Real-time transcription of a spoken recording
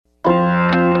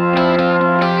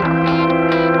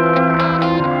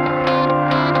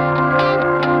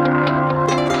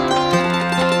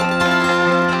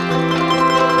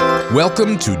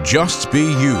Welcome to Just Be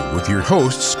You with your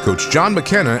hosts, Coach John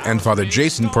McKenna and Father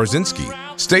Jason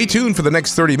Porzinski. Stay tuned for the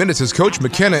next 30 minutes as Coach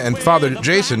McKenna and Father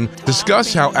Jason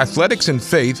discuss how athletics and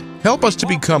faith help us to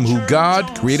become who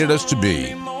God created us to be.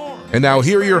 And now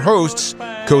here are your hosts,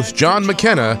 Coach John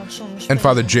McKenna and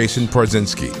Father Jason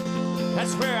Porzinski.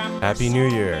 Happy New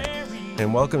Year,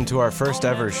 and welcome to our first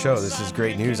ever show. This is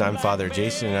great news. I'm Father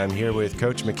Jason, and I'm here with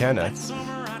Coach McKenna.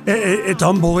 It's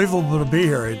unbelievable to be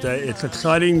here. It's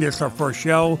exciting. This is our first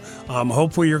show.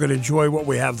 Hopefully you're going to enjoy what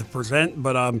we have to present,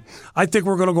 but I think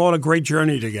we're going to go on a great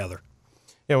journey together.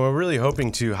 Yeah, we're really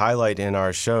hoping to highlight in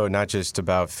our show not just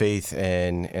about faith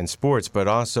and sports, but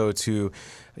also to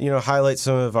highlight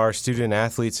some of our student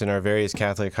athletes in our various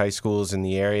Catholic high schools in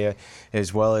the area,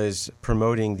 as well as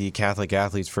promoting the Catholic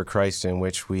Athletes for Christ, in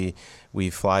which we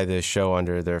fly this show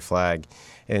under their flag.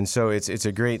 And so it's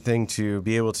a great thing to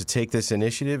be able to take this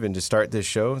initiative and to start this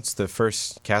show. It's the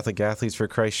first Catholic Athletes for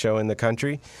Christ show in the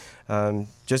country,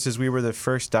 just as we were the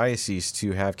first diocese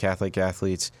to have Catholic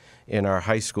athletes in our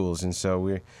high schools. And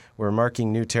so we're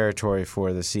marking new territory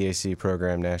for the CAC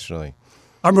program nationally.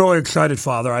 I'm really excited,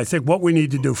 Father. I think what we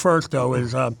need to do first, though,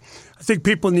 is I think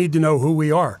people need to know who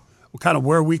we are, kind of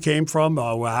where we came from,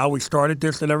 how we started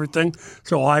this and everything.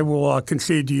 So I will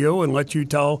concede to you and let you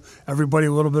tell everybody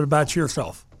a little bit about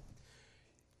yourself.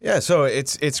 Yeah, so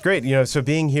it's great. So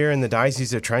being here in the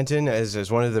Diocese of Trenton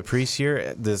as one of the priests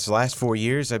here, this last 4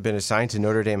 years, I've been assigned to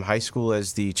Notre Dame High School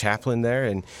as the chaplain there,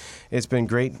 and it's been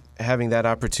great having that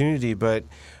opportunity. But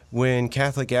when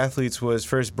Catholic Athletes was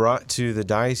first brought to the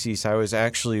diocese, I was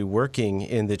actually working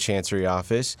in the Chancery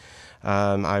office.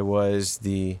 I was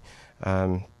the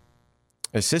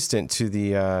assistant to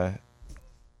the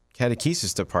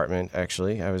catechesis department,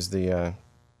 actually. I was the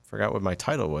forgot what my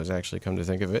title was, actually, come to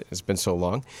think of it. It's been so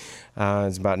long.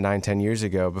 It's about 9-10 years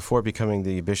ago, before becoming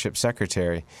the bishop's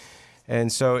secretary.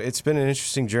 And so it's been an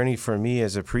interesting journey for me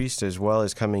as a priest, as well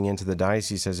as coming into the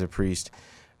diocese as a priest.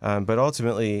 But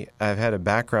ultimately, I've had a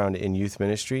background in youth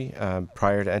ministry.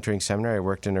 Prior to entering seminary, I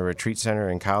worked in a retreat center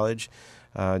in college.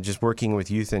 Just working with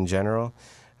youth in general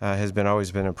has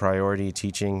always been a priority,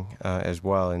 teaching as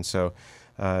well. And so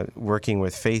working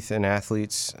with faith and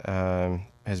athletes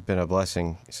has been a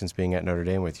blessing since being at Notre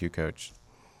Dame with you, Coach.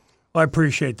 I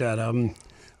appreciate that.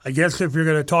 I guess if you're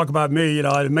going to talk about me,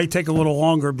 it may take a little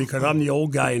longer because I'm the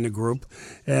old guy in the group.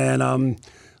 And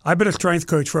I've been a strength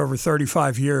coach for over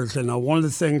 35 years, and one of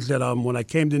the things that when I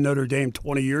came to Notre Dame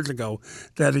 20 years ago,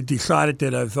 that I decided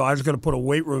that if I was going to put a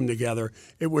weight room together,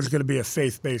 it was going to be a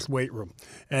faith-based weight room.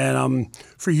 And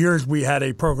for years, we had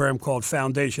a program called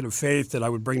Foundation of Faith that I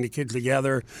would bring the kids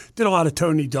together. Did a lot of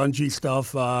Tony Dungy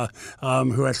stuff,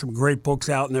 who has some great books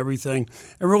out and everything,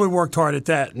 and really worked hard at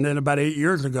that. And then about 8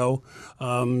 years ago,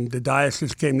 the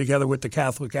diocese came together with the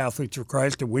Catholic Athletes for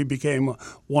Christ, and we became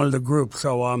one of the groups.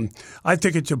 So I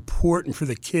think it's important for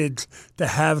the kids to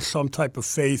have some type of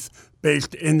faith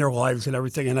based in their lives and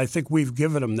everything, and I think we've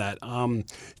given them that.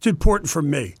 It's important for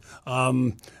me.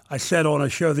 I said on a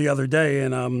show the other day,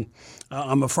 and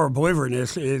I'm a firm believer in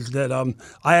this, is that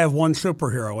I have one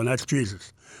superhero, and that's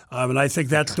Jesus. And I think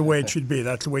that's the way it should be.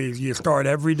 That's the way you start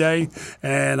every day,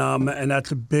 and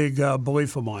that's a big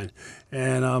belief of mine.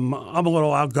 And I'm a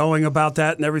little outgoing about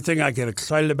that and everything. I get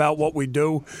excited about what we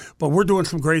do. But we're doing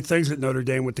some great things at Notre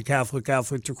Dame with the Catholic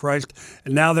Athletes of Christ.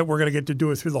 And now that we're going to get to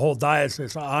do it through the whole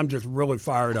diocese, I'm just really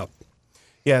fired up.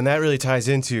 Yeah, and that really ties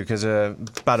into, because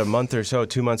about a month or so,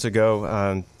 2 months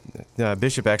ago, the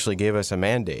Bishop actually gave us a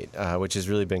mandate, which has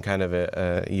really been kind of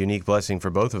a unique blessing for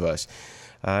both of us.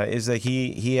 Is that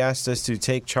he asked us to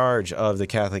take charge of the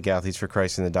Catholic Athletes for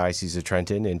Christ in the Diocese of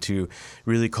Trenton and to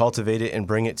really cultivate it and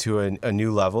bring it to a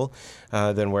new level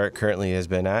than where it currently has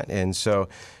been at. And so,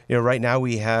 right now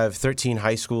we have 13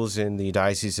 high schools in the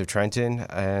Diocese of Trenton,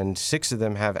 and 6 of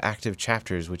them have active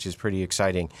chapters, which is pretty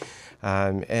exciting.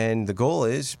 And the goal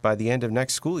is, by the end of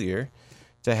next school year,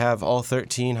 to have all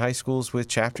 13 high schools with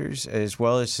chapters, as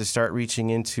well as to start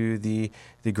reaching into the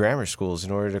grammar schools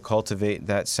in order to cultivate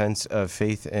that sense of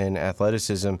faith and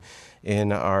athleticism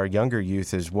in our younger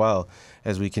youth as well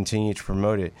as we continue to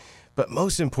promote it. But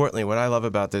most importantly, what I love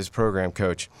about this program,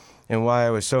 Coach, and why I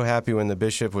was so happy when the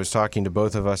Bishop was talking to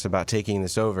both of us about taking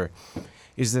this over,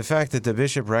 is the fact that the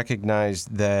Bishop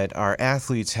recognized that our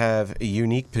athletes have a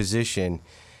unique position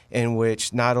in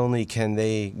which not only can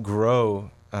they grow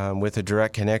with a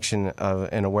direct connection of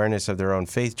an awareness of their own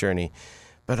faith journey,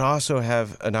 but also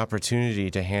have an opportunity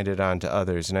to hand it on to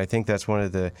others. And I think that's one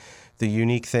of the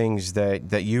unique things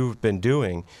that you've been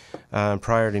doing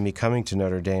prior to me coming to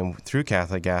Notre Dame through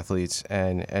Catholic Athletes,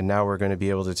 and now we're going to be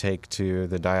able to take to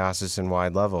the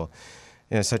diocesan-wide level.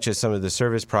 such as some of the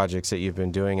service projects that you've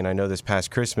been doing. And I know this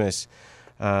past Christmas,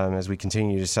 as we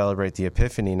continue to celebrate the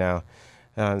Epiphany now,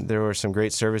 there were some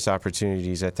great service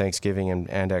opportunities at Thanksgiving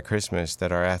and at Christmas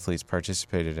that our athletes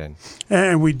participated in.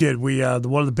 And we did.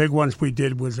 One of the big ones we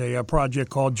did was a project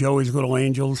called Joey's Little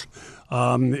Angels.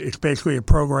 It's basically a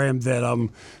program that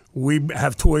we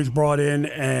have toys brought in,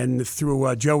 and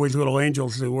through Joey's Little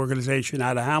Angels, the organization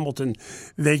out of Hamilton,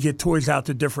 they get toys out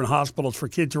to different hospitals for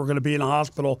kids who are going to be in a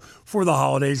hospital for the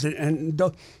holidays and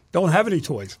don't have any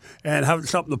toys and have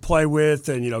something to play with,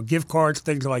 and gift cards,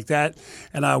 things like that.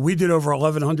 And we did over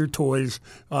 1,100 toys.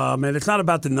 And it's not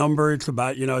about the number; it's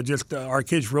about just our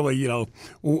kids really.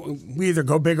 We either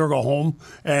go big or go home,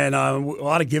 and a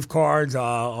lot of gift cards, a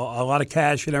lot of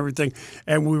cash, and everything.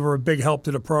 And we were a big help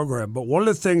to the program. But one of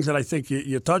the things that I think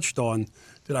you touched on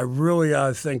that I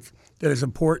really think that is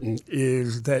important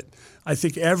is that I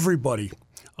think everybody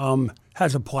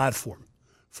has a platform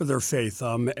for their faith,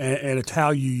 and it's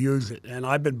how you use it. And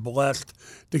I've been blessed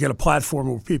to get a platform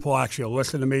where people actually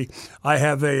listen to me. I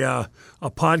have a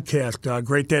podcast,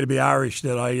 Great Day to Be Irish,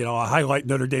 that I highlight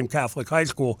Notre Dame Catholic High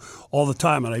School all the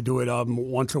time, and I do it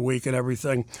once a week and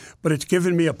everything. But it's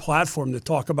given me a platform to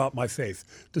talk about my faith,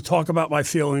 to talk about my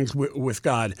feelings with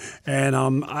God. And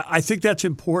I think that's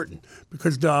important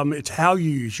because it's how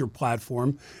you use your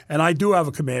platform. And I do have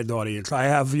a command audience. I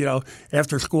have,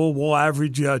 after school, we'll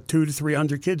average 200 to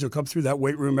 300 kids who come through that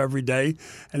weight room every day.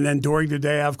 And then during the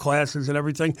day, I have classes and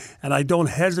everything. And I don't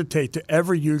hesitate to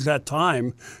ever use that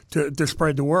time to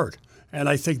spread the word. And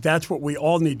I think that's what we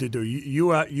all need to do. You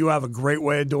have a great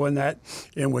way of doing that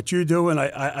in what you do, and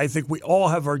I think we all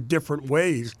have our different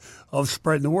ways of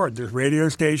spreading the word. This radio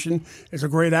station is a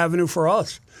great avenue for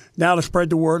us now to spread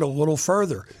the word a little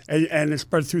further and to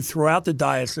spread throughout the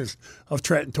Diocese of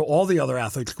Trenton to all the other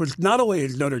athletes. Because not only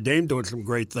is Notre Dame doing some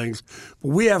great things, but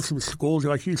we have some schools,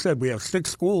 like you said, we have 6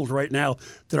 schools right now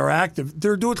that are active.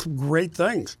 They're doing some great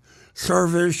things.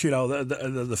 Service,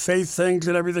 the faith things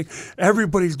and everything.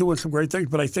 Everybody's doing some great things,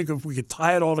 but I think if we could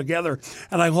tie it all together,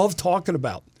 and I love talking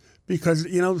about, because,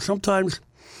 sometimes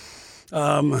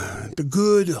the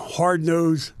good,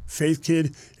 hard-nosed faith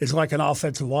kid is like an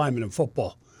offensive lineman in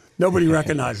football. Nobody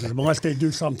recognizes them unless they do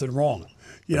something wrong.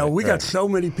 We got so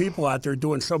many people out there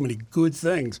doing so many good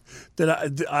things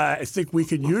that I think we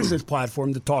can use this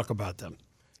platform to talk about them.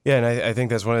 Yeah, and I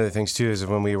think that's one of the things, too, is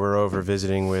when we were over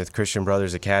visiting with Christian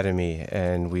Brothers Academy,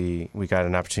 and we got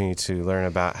an opportunity to learn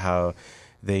about how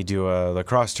they do a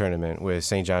lacrosse tournament with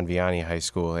St. John Vianney High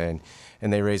School, and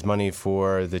they raise money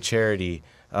for the charity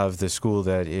of the school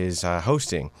that is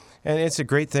hosting. And it's a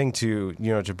great thing to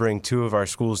bring 2 of our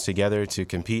schools together to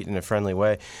compete in a friendly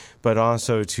way, but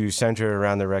also to center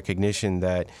around the recognition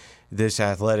that this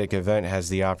athletic event has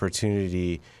the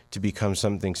opportunity to become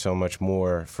something so much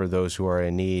more for those who are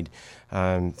in need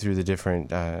through the different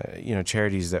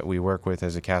charities that we work with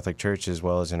as a Catholic Church, as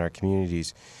well as in our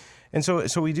communities. And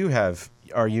so we do have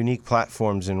our unique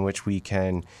platforms in which we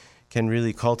can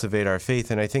really cultivate our faith.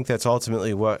 And I think that's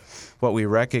ultimately what we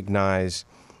recognize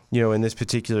in this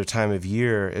particular time of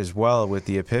year as well, with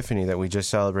the Epiphany that we just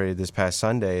celebrated this past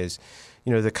Sunday, is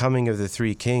the coming of the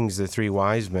 3 kings, the 3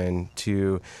 wise men,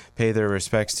 to pay their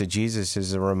respects to Jesus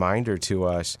is a reminder to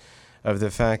us of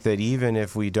the fact that even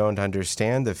if we don't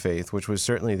understand the faith, which was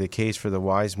certainly the case for the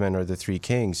wise men or the 3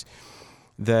 kings,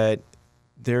 that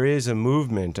there is a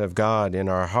movement of God in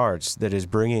our hearts that is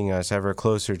bringing us ever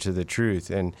closer to the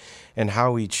truth, and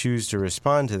how we choose to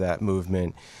respond to that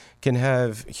movement can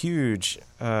have huge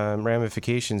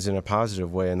ramifications in a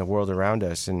positive way in the world around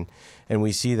us. And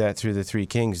we see that through the 3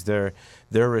 kings. Their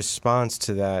response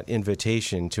to that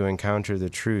invitation to encounter the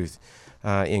truth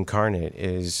incarnate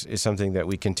is something that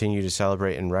we continue to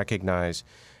celebrate and recognize,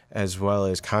 as well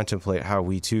as contemplate how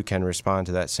we too can respond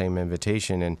to that same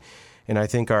invitation. And I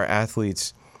think our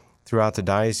athletes throughout the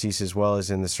diocese, as well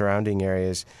as in the surrounding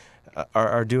areas,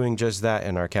 are doing just that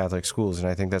in our Catholic schools. And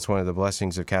I think that's one of the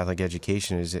blessings of Catholic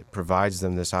education, is it provides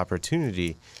them this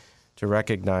opportunity to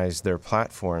recognize their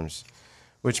platforms.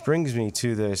 Which brings me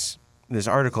to this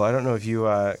article. I don't know if you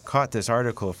caught this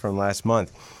article from last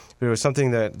month, but it was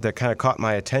something that kind of caught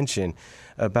my attention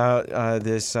about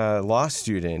this law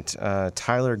student,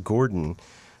 Tyler Gordon,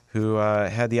 who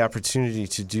had the opportunity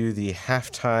to do the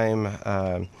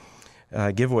halftime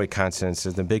giveaway contest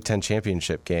of the Big Ten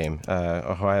championship game,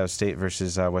 Ohio State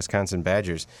versus Wisconsin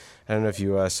Badgers. I don't know if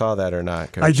you saw that or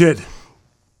not, Coach. I did.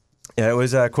 Yeah, it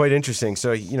was quite interesting.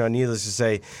 So, needless to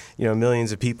say,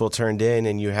 millions of people turned in,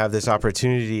 and you have this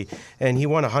opportunity. And he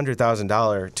won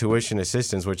 $100,000 tuition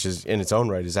assistance, which is in its own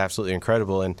right is absolutely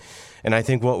incredible. And I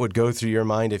think what would go through your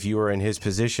mind if you were in his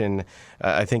position,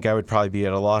 I think I would probably be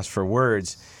at a loss for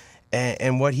words.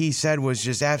 And what he said was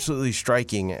just absolutely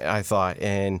striking, I thought.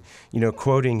 And,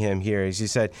 quoting him here, he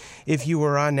said, "If you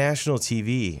were on national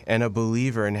TV and a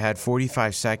believer and had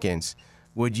 45 seconds,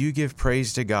 would you give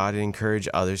praise to God and encourage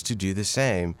others to do the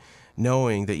same,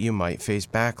 knowing that you might face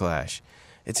backlash?"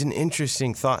 It's an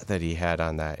interesting thought that he had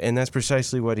on that. And that's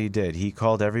precisely what he did. He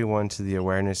called everyone to the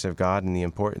awareness of God and the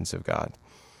importance of God.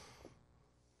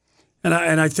 And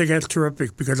I think that's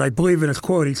terrific, because I believe in his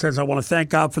quote. He says, "I want to thank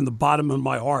God from the bottom of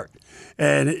my heart."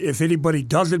 And if anybody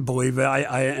doesn't believe it,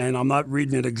 and I'm not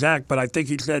reading it exact, but I think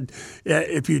he said,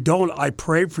 "If you don't, I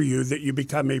pray for you that you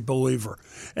become a believer."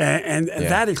 And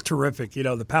that is terrific.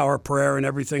 The power of prayer and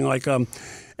everything like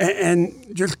and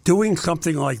just doing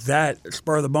something like that,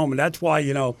 spur of the moment. That's why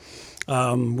we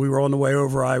were on the way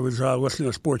over. I was listening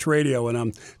to sports radio,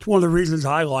 and it's one of the reasons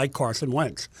I like Carson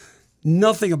Wentz.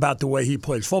 Nothing about the way he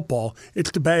plays football.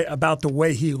 It's about the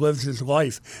way he lives his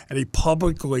life, and he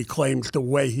publicly claims the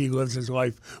way he lives his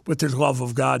life with his love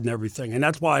of God and everything. And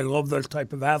that's why I love those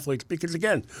type of athletes, because,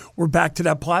 again, we're back to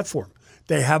that platform.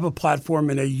 They have a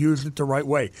platform, and they use it the right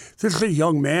way. This is a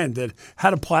young man that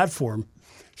had a platform,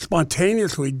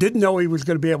 spontaneously, didn't know he was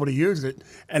going to be able to use it,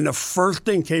 and the first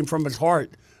thing came from his heart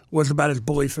was about his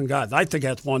belief in God. I think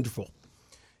that's wonderful.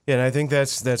 Yeah, and I think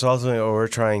that's ultimately what we're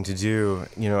trying to do,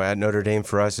 at Notre Dame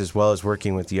for us, as well as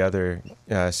working with the other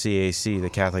CAC,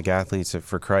 the Catholic Athletes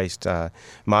for Christ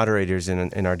moderators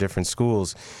in our different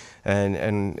schools.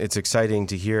 And it's exciting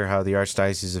to hear how the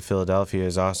Archdiocese of Philadelphia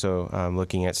is also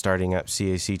looking at starting up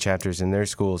CAC chapters in their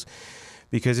schools,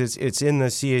 because it's in the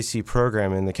CAC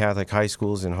program in the Catholic high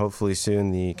schools and hopefully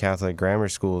soon the Catholic grammar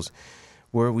schools,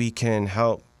 where we can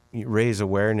help raise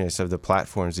awareness of the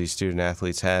platforms these student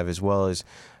athletes have, as well as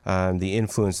the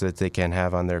influence that they can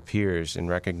have on their peers in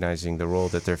recognizing the role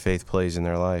that their faith plays in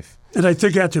their life. And I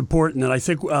think that's important. And I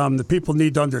think the people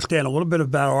need to understand a little bit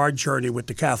about our journey with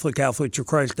the Catholic Athletes of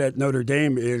Christ at Notre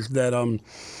Dame is that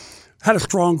had a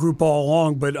strong group all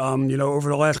along, but over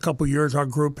the last couple of years, our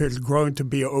group has grown to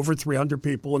be over 300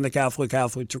 people in the Catholic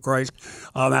Athletes of Christ,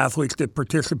 athletes that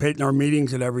participate in our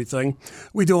meetings and everything.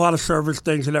 We do a lot of service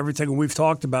things and everything, and we've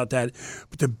talked about that.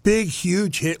 But the big,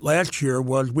 huge hit last year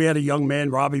was we had a young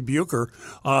man, Robbie Bucher,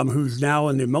 who's now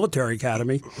in the military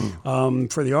academy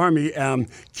for the Army,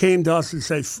 came to us and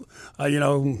said,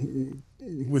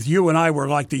 with you and I, we're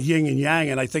like the yin and yang,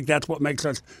 and I think that's what makes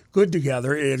us good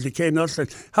together, is he came to us and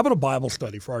said, "How about a Bible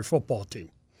study for our football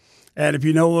team?" And if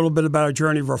you know a little bit about our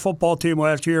journey of our football team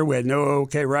last year, we had no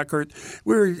okay record.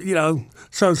 We were,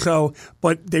 so-so,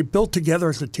 but they built together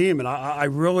as a team, and I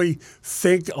really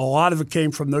think a lot of it came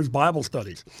from those Bible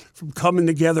studies, from coming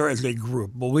together as a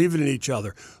group, believing in each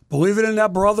other, believing in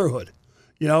that brotherhood.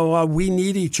 We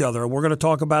need each other. We're going to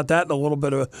talk about that in a little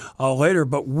bit later,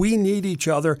 but we need each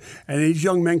other. And these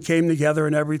young men came together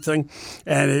and everything,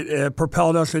 and it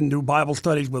propelled us into Bible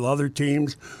studies with other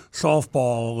teams,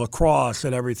 softball, lacrosse,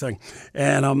 and everything.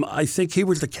 And I think he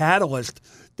was the catalyst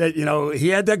that, he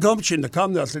had that gumption to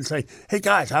come to us and say, "Hey,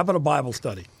 guys, how about a Bible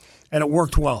study?" And it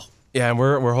worked well. Yeah, and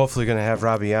we're hopefully going to have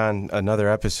Robbie on another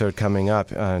episode coming up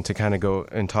to kind of go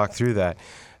and talk through that.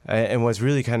 And what's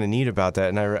really kind of neat about that,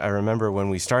 and I remember when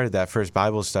we started that first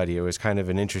Bible study, it was kind of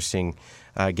an interesting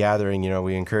gathering.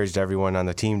 We encouraged everyone on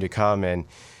the team to come,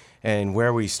 and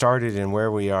where we started and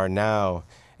where we are now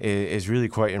is really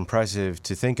quite impressive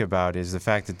to think about, is the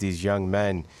fact that these young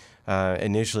men,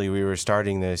 initially we were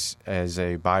starting this as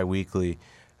a bi-weekly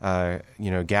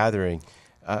gathering,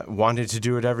 wanted to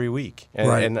do it every week. And,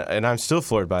 right. and I'm still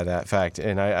floored by that fact.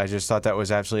 And I just thought that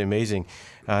was absolutely amazing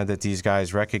that these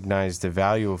guys recognized the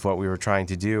value of what we were trying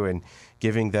to do, and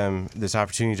giving them this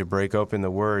opportunity to break open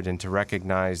the Word and to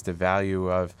recognize the value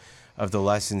of the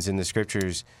lessons in the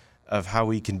Scriptures of how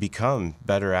we can become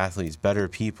better athletes, better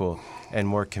people, and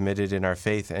more committed in our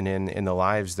faith and in the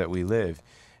lives that we live.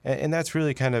 And that's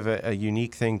really kind of a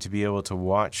unique thing to be able to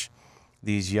watch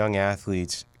these young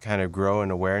athletes kind of grow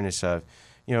in awareness of.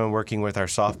 Working with our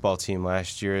softball team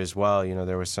last year as well,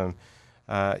 there was some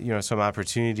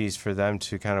opportunities for them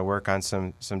to kind of work on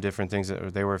some different things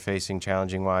that they were facing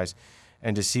challenging-wise,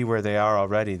 and to see where they are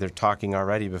already. They're talking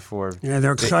already before. Yeah,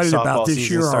 they're excited about this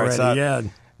year already. Up. Yeah.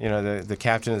 The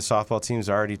captain of the softball team is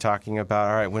already talking about,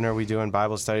 all right, when are we doing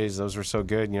Bible studies? Those were so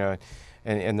good,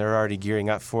 and they're already gearing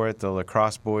up for it. The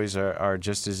lacrosse boys are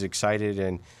just as excited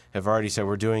and have already said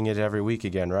we're doing it every week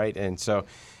again, right? And so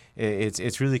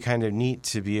it's really kind of neat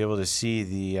to be able to see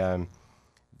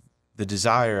the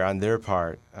desire on their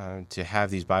part to have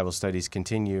these Bible studies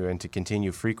continue and to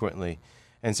continue frequently.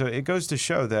 And so it goes to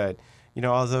show that,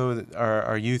 although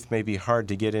our youth may be hard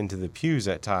to get into the pews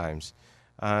at times,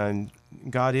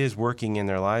 God is working in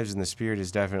their lives, and the Spirit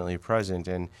is definitely present.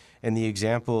 And the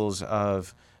examples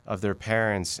of their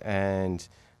parents and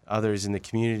others in the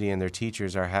community and their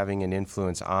teachers are having an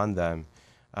influence on them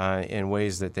in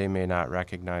ways that they may not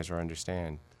recognize or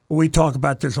understand. We talk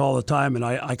about this all the time, and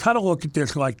I kind of look at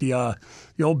this like the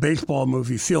old baseball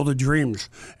movie, Field of Dreams.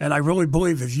 And I really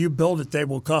believe if you build it, they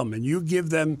will come. And you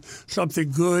give them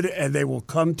something good, and they will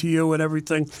come to you and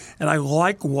everything. And I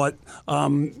like what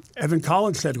Evan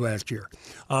Collins said last year.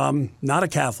 Not a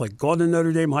Catholic, gone to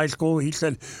Notre Dame High School. He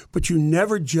said, but you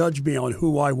never judged me on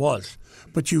who I was.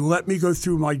 But you let me go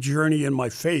through my journey in my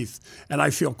faith, and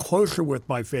I feel closer with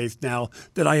my faith now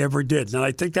than I ever did. And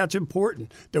I think that's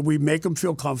important, that we make them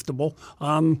feel comfortable.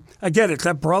 Again, it's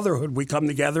that brotherhood. We come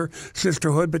together,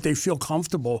 sisterhood, but they feel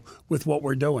comfortable with what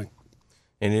we're doing.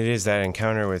 And it is that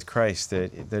encounter with Christ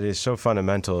that is so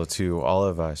fundamental to all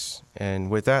of us. And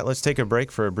with that, let's take a break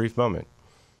for a brief moment.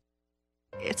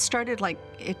 It started like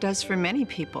it does for many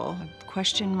people,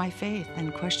 question my faith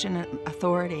and question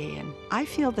authority. And I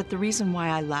feel that the reason why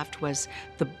I left was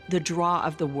the draw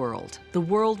of the world. The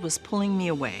world was pulling me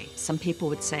away. Some people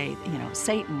would say,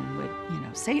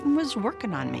 Satan was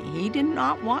working on me. He did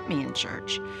not want me in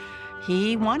church.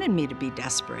 He wanted me to be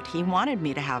desperate. He wanted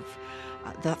me to have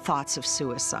the thoughts of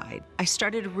suicide. I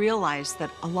started to realize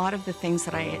that a lot of the things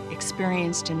that I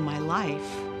experienced in my life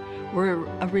were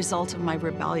a result of my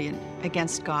rebellion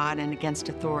against God and against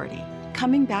authority.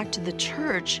 Coming back to the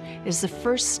church is the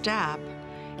first step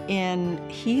in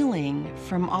healing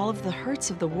from all of the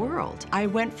hurts of the world. I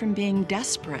went from being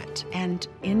desperate and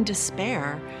in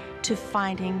despair to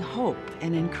finding hope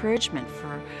and encouragement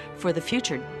for the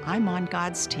future. I'm on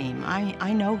God's team.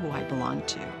 I know who I belong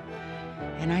to,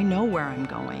 and I know where I'm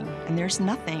going, and there's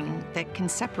nothing that can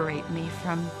separate me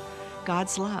from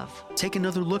God's love. Take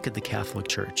another look at the Catholic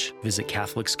Church. Visit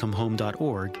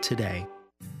CatholicsComeHome.org today.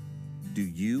 Do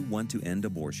you want to end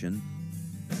abortion,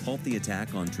 halt the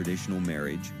attack on traditional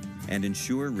marriage, and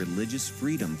ensure religious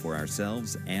freedom for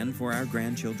ourselves and for our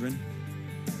grandchildren?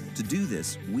 To do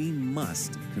this, we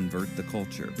must convert the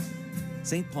culture.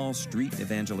 St. Paul Street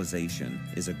Evangelization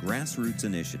is a grassroots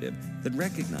initiative that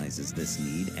recognizes this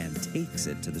need and takes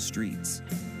it to the streets.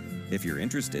 If you're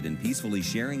interested in peacefully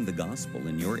sharing the gospel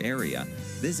in your area,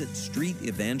 visit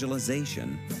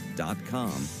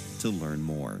streetevangelization.com to learn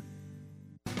more.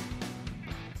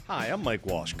 Hi, I'm Mike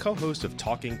Walsh, co-host of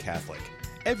Talking Catholic.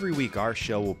 Every week, our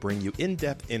show will bring you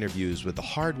in-depth interviews with the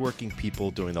hardworking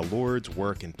people doing the Lord's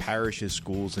work in parishes,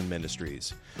 schools, and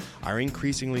ministries. Our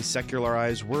increasingly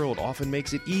secularized world often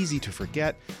makes it easy to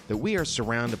forget that we are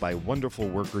surrounded by wonderful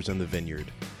workers in the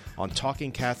vineyard. On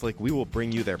Talking Catholic, we will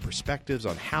bring you their perspectives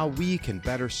on how we can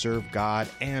better serve God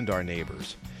and our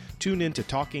neighbors. Tune in to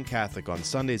Talking Catholic on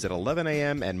Sundays at 11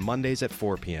 a.m. and Mondays at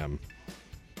 4 p.m.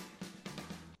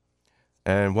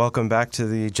 And welcome back to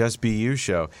the Just Be You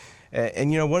show.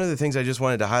 And one of the things I just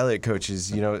wanted to highlight, Coach,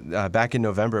 is, back in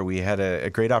November, we had a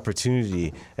great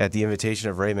opportunity at the invitation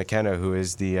of Ray McKenna, who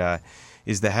is the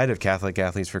head of Catholic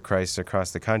Athletes for Christ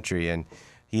across the country. And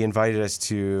he invited us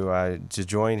to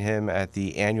join him at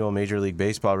the annual Major League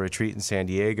Baseball retreat in San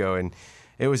Diego. And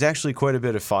it was actually quite a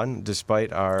bit of fun,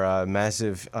 despite our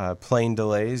massive plane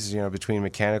delays, between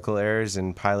mechanical errors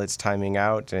and pilots timing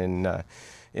out and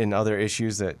other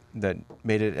issues that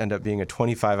made it end up being a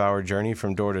 25-hour journey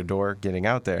from door to door getting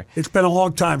out there. It's been a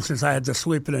long time since I had to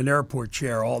sleep in an airport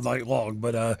chair all night long,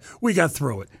 but we got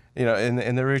through it.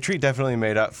 And the retreat definitely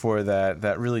made up for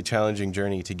that really challenging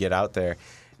journey to get out there.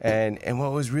 And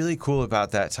what was really cool about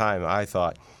that time, I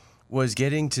thought, was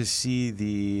getting to see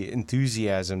the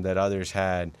enthusiasm that others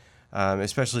had,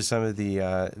 especially some of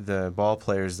the ball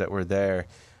players that were there,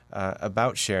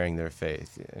 about sharing their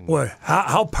faith. Boy,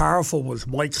 how powerful was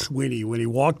Mike Sweeney when he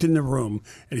walked in the room,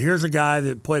 and here's a guy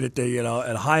that played at the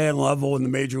at high-end level in the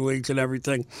major leagues and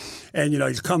everything, and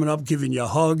he's coming up giving you a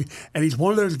hug, and he's one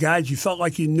of those guys you felt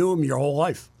like you knew him your whole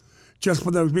life. Just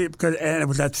for those, because and it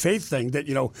was that faith thing that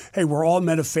hey, we're all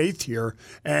men of faith here,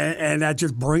 and that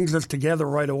just brings us together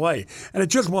right away. And it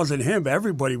just wasn't him;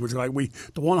 everybody was like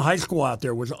the one high school out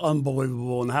there was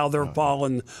unbelievable, and how they're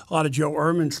following a lot of Joe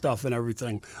Ehrman stuff and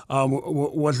everything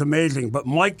was amazing. But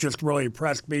Mike just really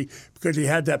impressed me because he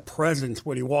had that presence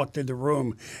when he walked in the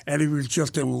room, and he was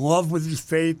just in love with his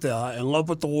faith, in love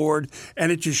with the Lord,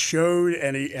 and it just showed,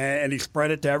 and he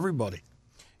spread it to everybody.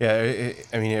 Yeah,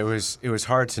 it was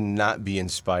hard to not be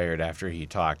inspired after he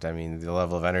talked. I mean, the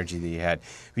level of energy that he had.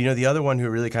 The other one who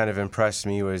really kind of impressed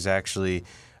me was actually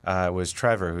was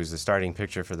Trevor, who's the starting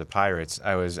pitcher for the Pirates.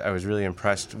 I was really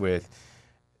impressed with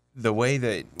the way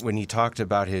that when he talked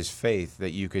about his faith,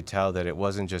 that you could tell that it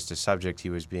wasn't just a subject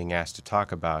he was being asked to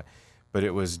talk about, but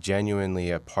it was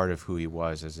genuinely a part of who he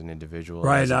was as an individual.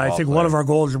 Right. As a I ball think player. one of our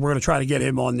goals is we're going to try to get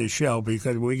him on this show,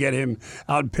 because when we get him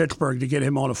out in Pittsburgh, to get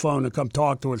him on the phone and come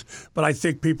talk to us. But I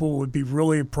think people would be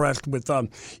really impressed with,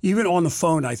 even on the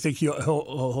phone, I think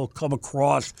he'll come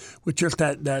across with just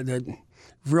that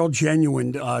real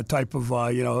genuine type of,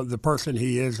 the person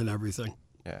he is and everything.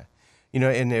 Yeah.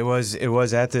 And it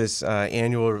was at this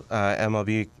annual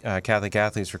MLB Catholic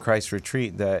Athletes for Christ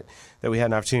retreat that we had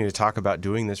an opportunity to talk about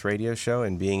doing this radio show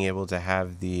and being able to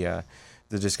have the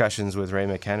discussions with Ray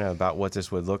McKenna about what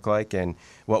this would look like and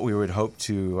what we would hope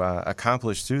to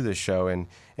accomplish through this show. And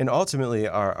ultimately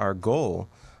our goal,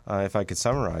 if I could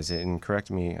summarize it, and correct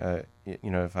me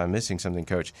if I'm missing something,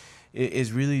 Coach,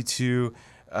 is really to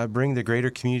bring the greater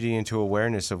community into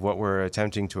awareness of what we're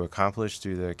attempting to accomplish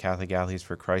through the Catholic Athletes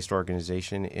for Christ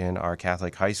organization in our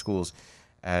Catholic high schools,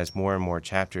 as more and more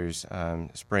chapters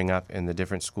spring up in the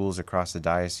different schools across the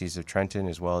Diocese of Trenton,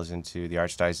 as well as into the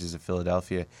Archdiocese of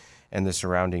Philadelphia and the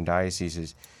surrounding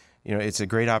dioceses. It's a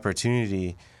great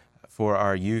opportunity for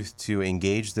our youth to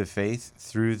engage the faith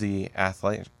through the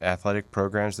athletic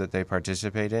programs that they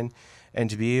participate in, and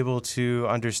to be able to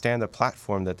understand the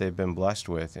platform that they've been blessed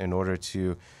with in order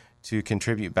to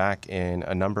contribute back in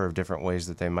a number of different ways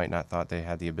that they might not thought they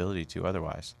had the ability to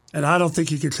otherwise. And I don't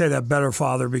think you could say that better,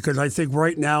 Father, because I think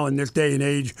right now in this day and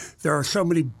age, there are so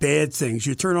many bad things.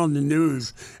 You turn on the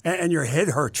news and your head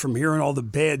hurts from hearing all the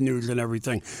bad news and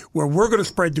everything, where we're going to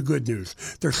spread the good news.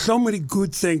 There's so many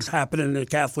good things happening in the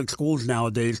Catholic schools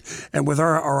nowadays, and with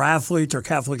our athletes, our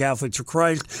Catholic Athletes for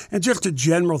Christ, and just the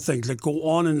general things that go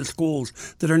on in the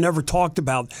schools that are never talked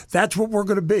about. That's what we're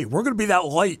going to be. We're going to be that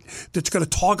light that's going to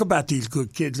talk about these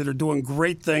good kids that are doing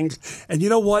great things. And you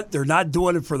know what? They're not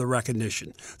doing it for the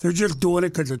recognition. They're just doing it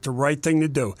because it's the right thing to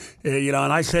do. And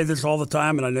I say this all the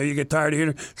time, and I know you get tired of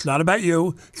hearing it. It's not about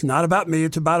you. It's not about me.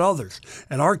 It's about others.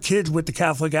 And our kids with the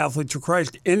Catholic Athletes for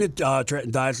Christ in the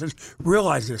Trenton Diocese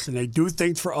realize this, and they do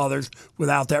things for others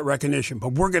without that recognition.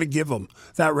 But we're going to give them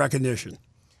that recognition.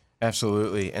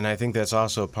 Absolutely. And I think that's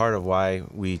also part of why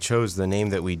we chose the name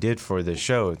that we did for the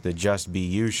show, the Just Be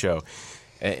You show.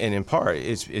 And in part,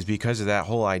 it's because of that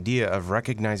whole idea of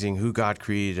recognizing who God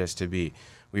created us to be.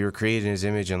 We were created in His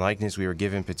image and likeness. We were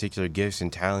given particular gifts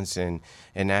and talents and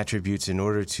attributes in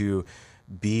order to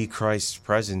be Christ's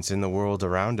presence in the world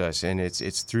around us. And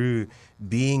it's through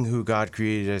being who God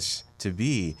created us to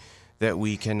be that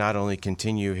we can not only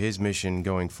continue His mission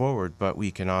going forward, but we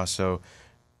can also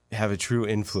have a true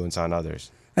influence on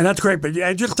others. And that's great. But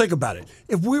just think about it.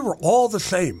 If we were all the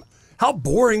same, how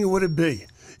boring would it be?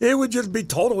 It would just be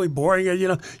totally boring.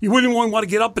 You wouldn't want to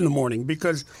get up in the morning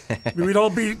because we'd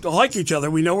all be like each other.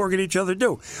 We know what each other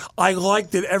do. I like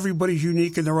that everybody's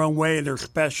unique in their own way and they're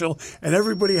special, and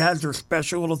everybody has their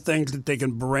special little things that they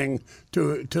can bring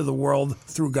to the world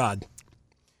through God.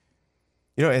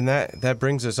 And that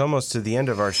brings us almost to the end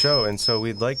of our show, and so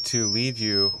we'd like to leave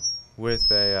you with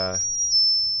a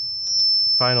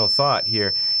final thought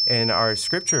here. And our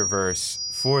scripture verse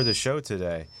for the show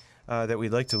today that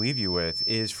we'd like to leave you with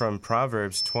is from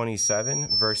Proverbs 27,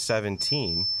 verse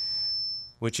 17,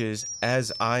 which is,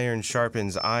 "As iron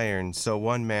sharpens iron, so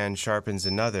one man sharpens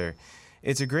another."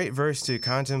 It's a great verse to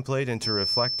contemplate and to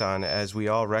reflect on, as we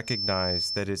all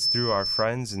recognize that it's through our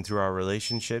friends and through our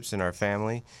relationships and our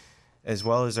family, as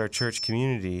well as our church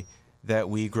community, that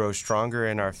we grow stronger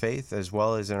in our faith, as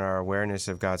well as in our awareness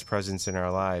of God's presence in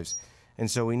our lives. And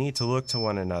so we need to look to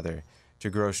one another to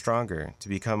grow stronger, to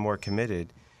become more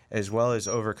committed, as well as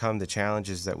overcome the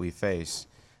challenges that we face.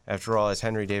 After all, as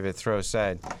Henry David Thoreau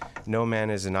said, no man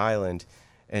is an island,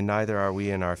 and neither are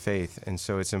we in our faith. And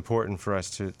so it's important for us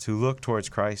to look towards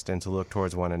Christ and to look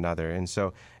towards one another. And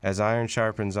so as iron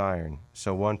sharpens iron,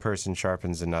 so one person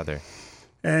sharpens another.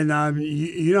 And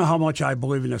you know how much I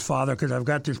believe in this, Father, because I've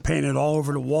got this painted all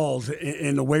over the walls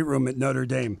in the weight room at Notre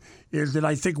Dame, is that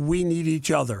I think we need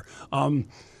each other.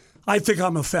 I think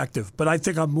I'm effective, but I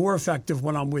think I'm more effective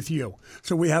when I'm with you.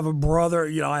 So we have a brother,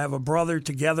 I have a brother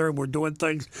together, and we're doing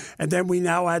things. And then we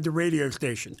now add the radio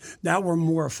station. Now we're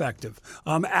more effective.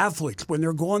 Athletes, when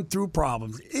they're going through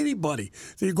problems, anybody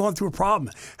that you're going through a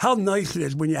problem, how nice it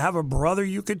is when you have a brother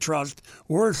you could trust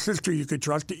or a sister you could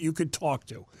trust that you could talk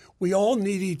to. We all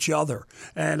need each other.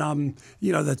 And,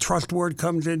 the trust word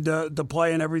comes into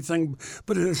play and everything.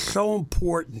 But it is so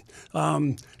important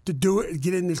to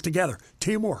get in this together.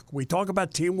 Teamwork. We talk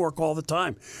about teamwork all the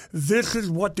time. This is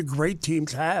what the great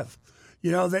teams have.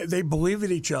 They believe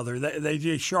in each other.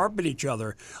 They sharpen each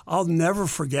other. I'll never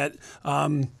forget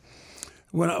when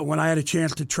I had a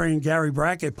chance to train Gary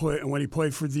Brackett when he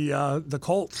played for the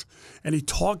Colts. And he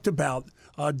talked about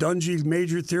Dungy's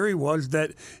major theory was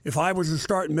that if I was a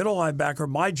starting middle linebacker,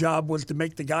 my job was to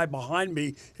make the guy behind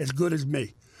me as good as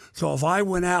me. So if I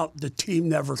went out, the team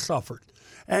never suffered.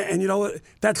 And you know what?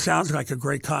 That sounds like a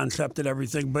great concept and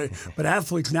everything, but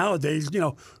athletes nowadays, you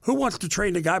know, who wants to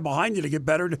train the guy behind you to get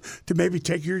better to maybe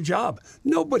take your job?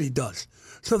 Nobody does.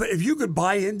 So that if you could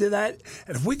buy into that,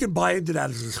 and if we could buy into that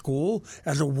as a school,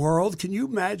 as a world, can you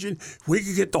imagine if we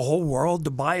could get the whole world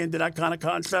to buy into that kind of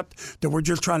concept, that we're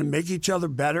just trying to make each other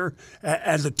better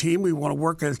as a team, we want to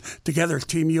work together as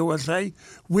Team USA?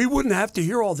 We wouldn't have to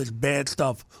hear all this bad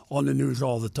stuff on the news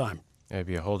all the time. It'd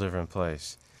be a whole different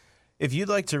place. If you'd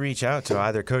like to reach out to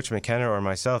either Coach McKenna or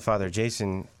myself, Father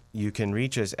Jason, you can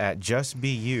reach us at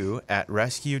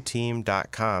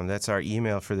justbeyou@rescueteam.com. That's our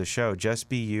email for the show,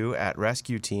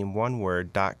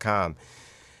 justbeyou@rescueteam.com.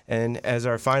 And as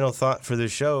our final thought for the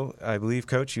show, I believe,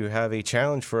 Coach, you have a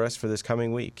challenge for us for this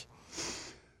coming week.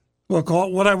 Look,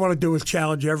 what I want to do is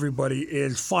challenge everybody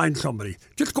is find somebody.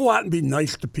 Just go out and be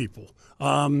nice to people.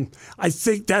 I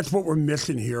think that's what we're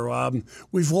missing here.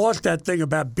 We've lost that thing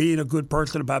about being a good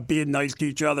person, about being nice to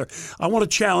each other. I want to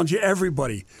challenge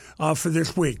everybody for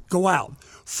this week. Go out.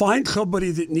 Find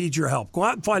somebody that needs your help. Go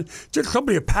out and find just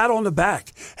somebody, a pat on the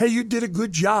back. Hey, you did a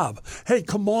good job. Hey,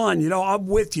 come on, I'm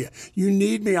with you. You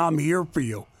need me, I'm here for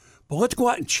you. But let's go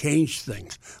out and change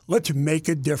things. Let's make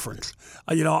a difference.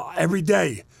 Every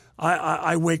day,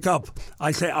 I wake up,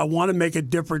 I say, I want to make a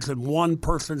difference in one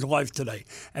person's life today.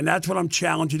 And that's what I'm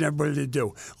challenging everybody to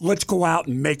do. Let's go out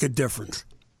and make a difference.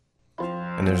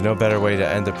 And there's no better way to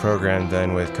end the program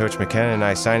than with Coach McKenna and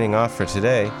I signing off for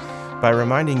today by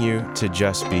reminding you to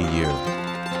just be you.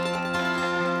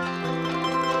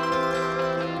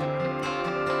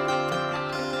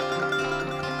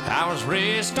 I was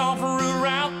raised off of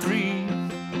Route 3,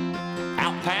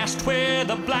 out past where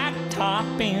the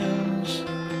blacktop ends.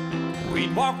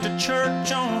 We'd walk to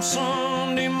church on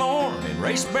Sunday morning,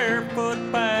 race barefoot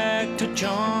back to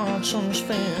Johnson's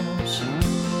fence.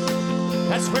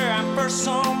 That's where I first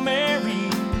saw Mary,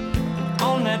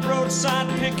 on that roadside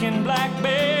picking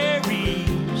blackberries.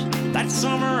 That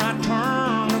summer I turned